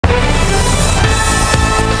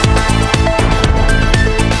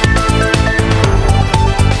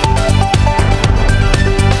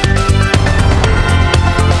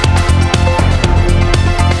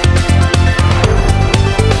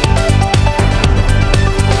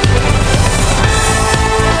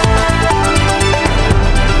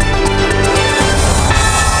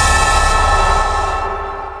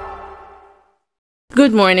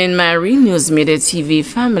Good morning, my Real News Midday TV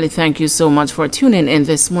family. Thank you so much for tuning in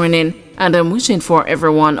this morning, and I'm wishing for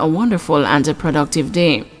everyone a wonderful and a productive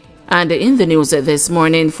day. And in the news this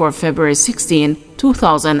morning for February 16,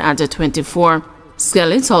 2024,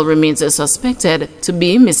 skeletal remains suspected to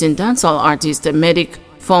be missing dancehall artist medic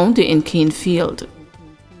found in Canefield.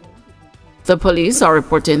 The police are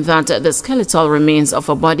reporting that the skeletal remains of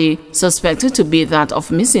a body suspected to be that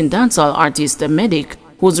of missing dancehall artist medic,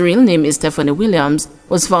 whose real name is Stephanie Williams,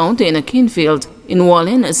 was found in a Canefield in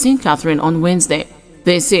Wallen, St. Catherine on Wednesday.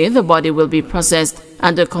 They say the body will be processed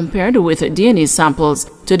and compared with DNA samples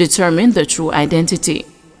to determine the true identity.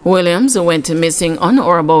 Williams went missing on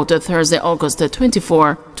or about Thursday, August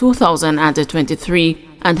 24, 2023,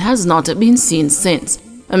 and has not been seen since.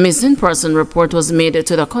 A missing person report was made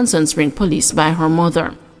to the Constant Spring Police by her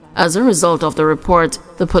mother. As a result of the report,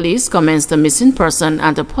 the police commenced a missing person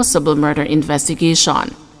and a possible murder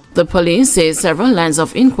investigation. The police say several lines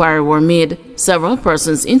of inquiry were made, several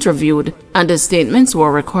persons interviewed, and the statements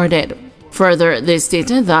were recorded. Further, they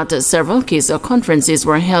stated that several case conferences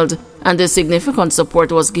were held and a significant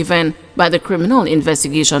support was given by the Criminal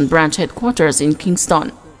Investigation Branch headquarters in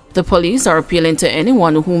Kingston. The police are appealing to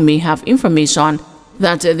anyone who may have information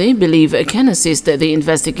that they believe can assist the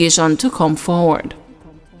investigation to come forward.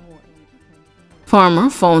 Farmer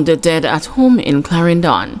found dead at home in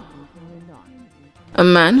Clarendon. A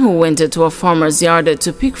man who went to a farmer's yard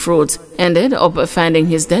to pick fruits ended up finding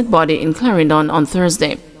his dead body in Clarendon on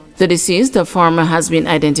Thursday. The deceased farmer has been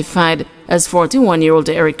identified as 41-year-old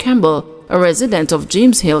Eric Campbell, a resident of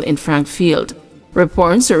James Hill in Frankfield.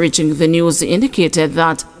 Reports reaching the news indicated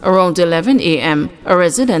that around 11 a.m., a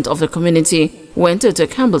resident of the community went to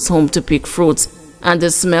Campbell's home to pick fruits and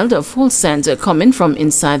smelled a full scent coming from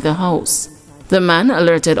inside the house. The man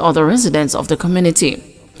alerted other residents of the community.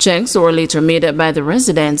 Checks were later made by the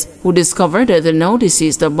residents, who discovered the now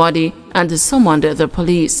deceased body and summoned the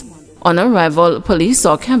police. On arrival, police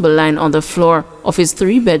saw Campbell lying on the floor of his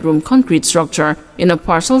 3-bedroom concrete structure in a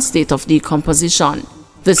partial state of decomposition.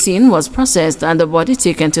 The scene was processed and the body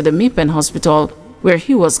taken to the Mapen Hospital, where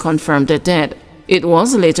he was confirmed dead. It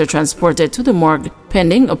was later transported to the morgue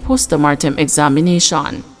pending a post-mortem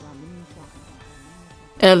examination.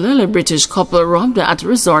 Elderly British couple robbed at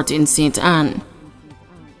resort in St. Anne.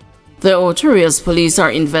 The Outaouais police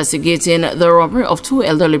are investigating the robbery of 2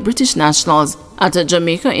 elderly British nationals at a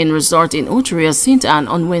Jamaica Inn resort in Outaouais, St. Anne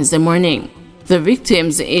on Wednesday morning. The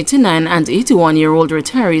victims, 89 and 81-year-old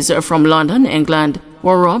retirees from London, England,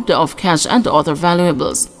 were robbed of cash and other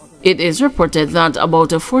valuables. It is reported that about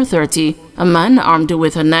 4:30, a man armed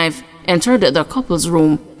with a knife entered the couple's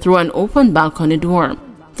room through an open balcony door.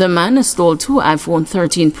 The man stole 2 iPhone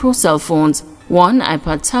 13 Pro cell phones, 1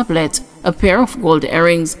 iPad tablet, a pair of gold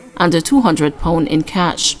earrings, and £200 in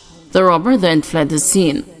cash. The robber then fled the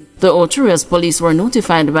scene. The Outaouais police were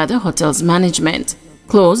notified by the hotel's management.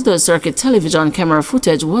 Closed-circuit television camera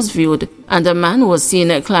footage was viewed, and a man was seen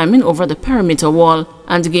climbing over the perimeter wall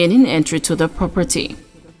and gaining entry to the property.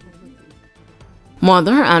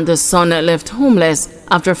 Mother and the son left homeless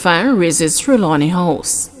after fire razes Trelawney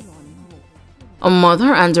house. A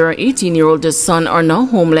mother and her 18-year-old son are now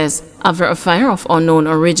homeless after a fire of unknown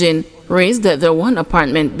origin razed the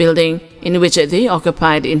one-apartment building in which they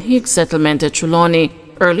occupied in Hague Settlement, Trelawney,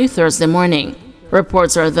 early Thursday morning.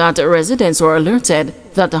 Reports are that residents were alerted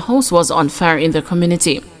that the house was on fire in the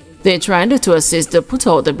community. They tried to assist to put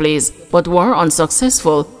out the blaze, but were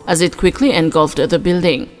unsuccessful as it quickly engulfed the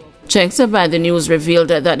building. Checks by the news revealed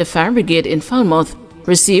that the fire brigade in Falmouth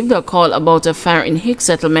received a call about a fire in Hague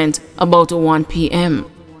Settlement about 1 p.m.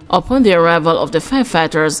 Upon the arrival of the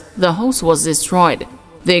firefighters, the house was destroyed.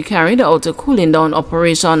 They carried out a cooling down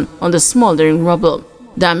operation on the smoldering rubble.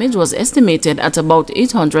 Damage was estimated at about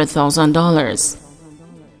 $800,000.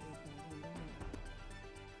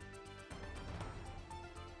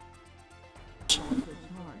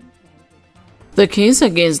 The case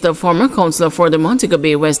against the former councillor for the Montego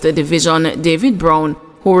Bay West Division, David Brown,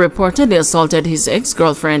 who reportedly assaulted his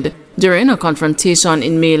ex-girlfriend during a confrontation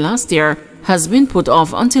in May last year, has been put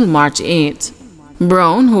off until March 8.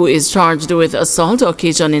 Brown, who is charged with assault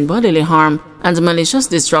occasioning bodily harm and malicious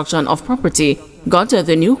destruction of property, got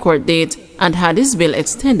the new court date and had his bail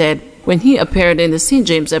extended when he appeared in the St.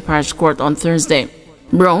 James Parish Court on Thursday.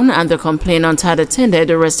 Brown and the complainant had attended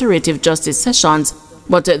the restorative justice sessions,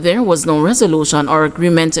 but there was no resolution or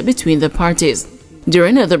agreement between the parties.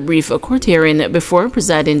 During the brief court hearing before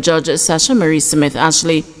presiding Judge Sasha Marie Smith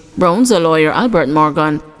Ashley, Brown's lawyer Albert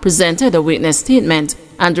Morgan presented a witness statement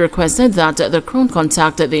and requested that the Crown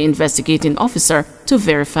contact the investigating officer to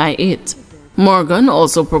verify it. Morgan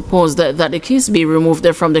also proposed that the case be removed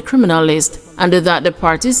from the criminal list and that the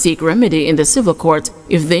parties seek remedy in the civil court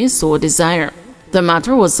if they so desire. The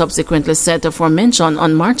matter was subsequently set for mention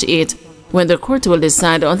on March 8, when the court will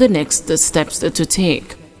decide on the next steps to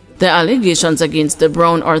take. The allegations against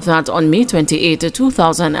Brown are that on May 28,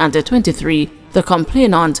 2023, the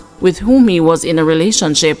complainant, with whom he was in a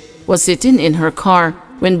relationship, was sitting in her car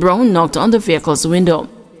when Brown knocked on the vehicle's window.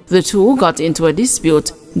 The two got into a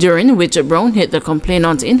dispute, during which Brown hit the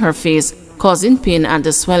complainant in her face, causing pain and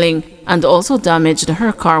swelling, and also damaged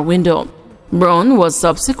her car window. Brown was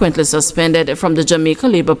subsequently suspended from the Jamaica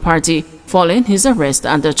Labour Party following his arrest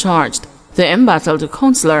and charged. The embattled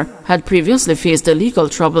councillor had previously faced legal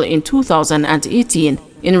trouble in 2018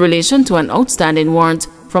 in relation to an outstanding warrant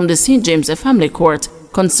from the St. James Family Court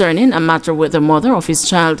concerning a matter with the mother of his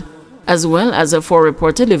child, as well as for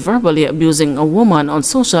reportedly verbally abusing a woman on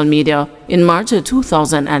social media in March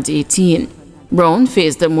 2018. Brown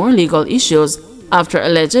faced more legal issues after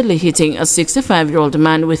allegedly hitting a 65-year-old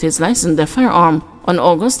man with his licensed firearm on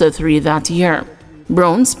August 3 that year.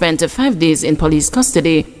 Brown spent 5 days in police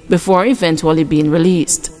custody before eventually being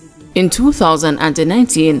released. In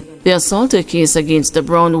 2019, the assault case against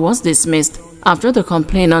Brown was dismissed after the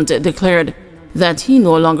complainant declared that he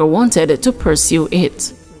no longer wanted to pursue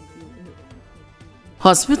it.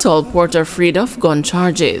 Hospital porter freed of gun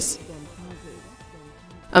charges.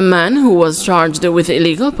 A man who was charged with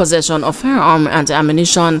illegal possession of firearm and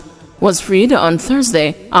ammunition was freed on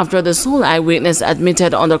Thursday after the sole eyewitness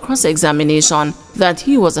admitted under cross-examination that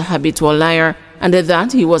he was a habitual liar and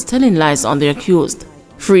that he was telling lies on the accused.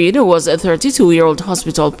 Freed was a 32-year-old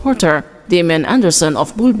hospital porter, Damien Anderson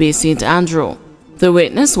of Bull Bay, St. Andrew. The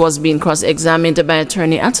witness was being cross-examined by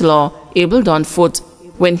attorney at law Abel Don Foote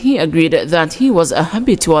when he agreed that he was a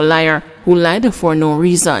habitual liar who lied for no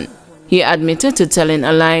reason. He admitted to telling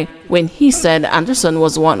a lie when he said Anderson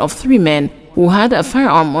was one of 3 men who had a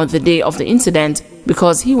firearm on the day of the incident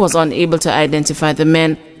because he was unable to identify the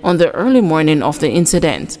men on the early morning of the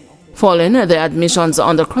incident. Following the admissions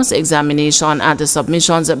on the cross-examination and the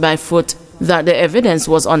submissions by Foote that the evidence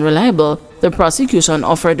was unreliable, the prosecution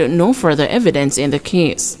offered no further evidence in the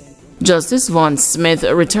case. Justice Vaughn Smith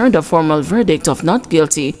returned a formal verdict of not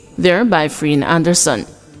guilty, thereby freeing Anderson.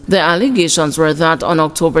 The allegations were that on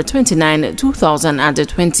October 29,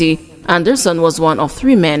 2020, Anderson was one of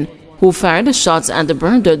 3 men who fired shots and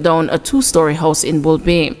burned down a 2-story house in Bull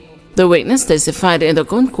Bay. The witness testified in the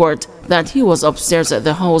gun court that he was upstairs at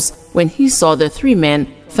the house when he saw the 3 men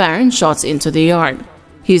firing shots into the yard.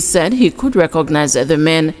 He said he could recognize the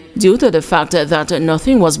men due to the fact that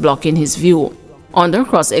nothing was blocking his view. Under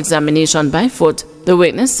cross-examination by Foote, the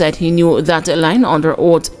witness said he knew that lying under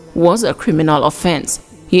oath was a criminal offense.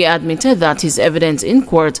 He admitted that his evidence in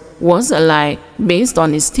court was a lie based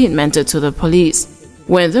on his statement to the police.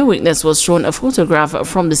 When the witness was shown a photograph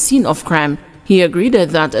from the scene of crime, he agreed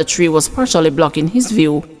that a tree was partially blocking his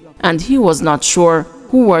view, and he was not sure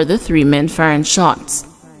who were the 3 men firing shots.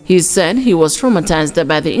 He said he was traumatized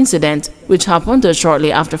by the incident, which happened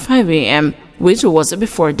shortly after 5 a.m., which was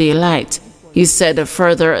before daylight. He said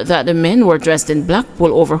further that the men were dressed in black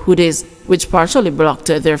pullover hoodies, which partially blocked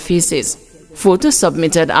their faces. Foote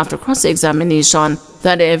submitted after cross-examination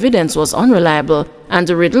that the evidence was unreliable and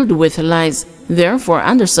riddled with lies, therefore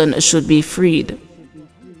Anderson should be freed.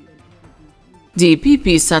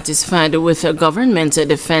 DPP satisfied with government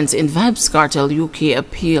defense in Vybz Kartel UK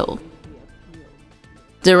appeal.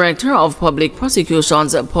 Director of Public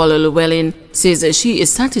Prosecutions Paula Llewellyn says she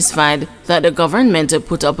is satisfied that the government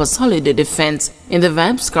put up a solid defense in the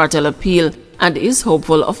Vybz Kartel appeal and is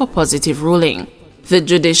hopeful of a positive ruling. The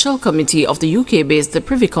Judicial Committee of the UK-based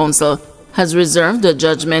Privy Council has reserved the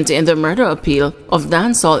judgment in the murder appeal of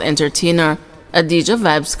dancehall entertainer Adidja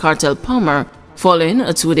Vybz Kartel Palmer following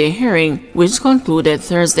a 2-day hearing which concluded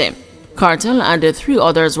Thursday. Kartel and 3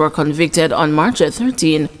 others were convicted on March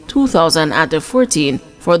 13, 2014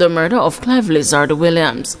 for the murder of Clive Lizard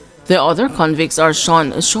Williams. The other convicts are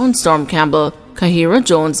Sean Storm Campbell, Kahira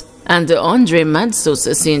Jones, and Andre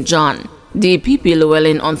Madsus St. John. DPP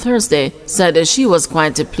Llewellyn on Thursday said she was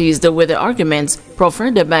quite pleased with the arguments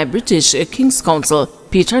proffered by British King's Counsel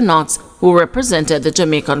Peter Knox, who represented the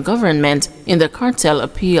Jamaican government in the Kartel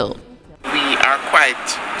appeal. We are quite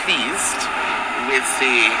pleased with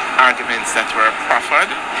the arguments that were proffered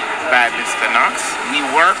by Mr. Knox. We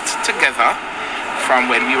worked together from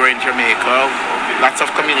when we were in Jamaica, lots of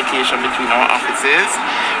communication between our offices,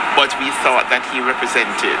 but we thought that he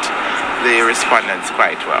represented the respondents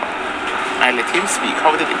quite well. I let him speak.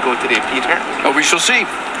 How did it go today, Peter? Oh, we shall see.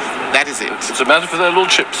 That is it. It's a matter for their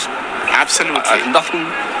lordships. Absolutely. Nothing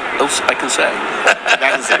else I can say.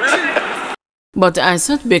 That is it. But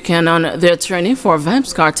Isaac Buchanan, the attorney for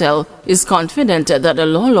Vybz Kartel, is confident that the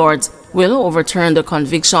law lords will overturn the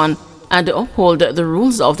conviction and uphold the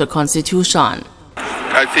rules of the Constitution.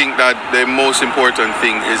 I think that the most important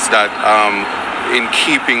thing is that in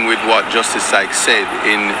keeping with what Justice Sykes said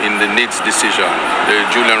in the NIDS decision, the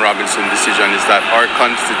Julian Robinson decision, is that our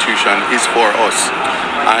Constitution is for us.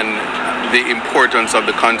 And the importance of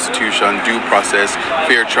the Constitution, due process,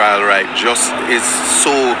 fair trial right, just is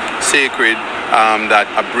so sacred that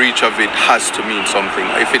a breach of it has to mean something.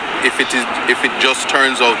 If it just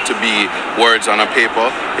turns out to be words on a paper,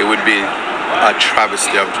 it would be a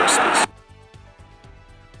travesty of justice.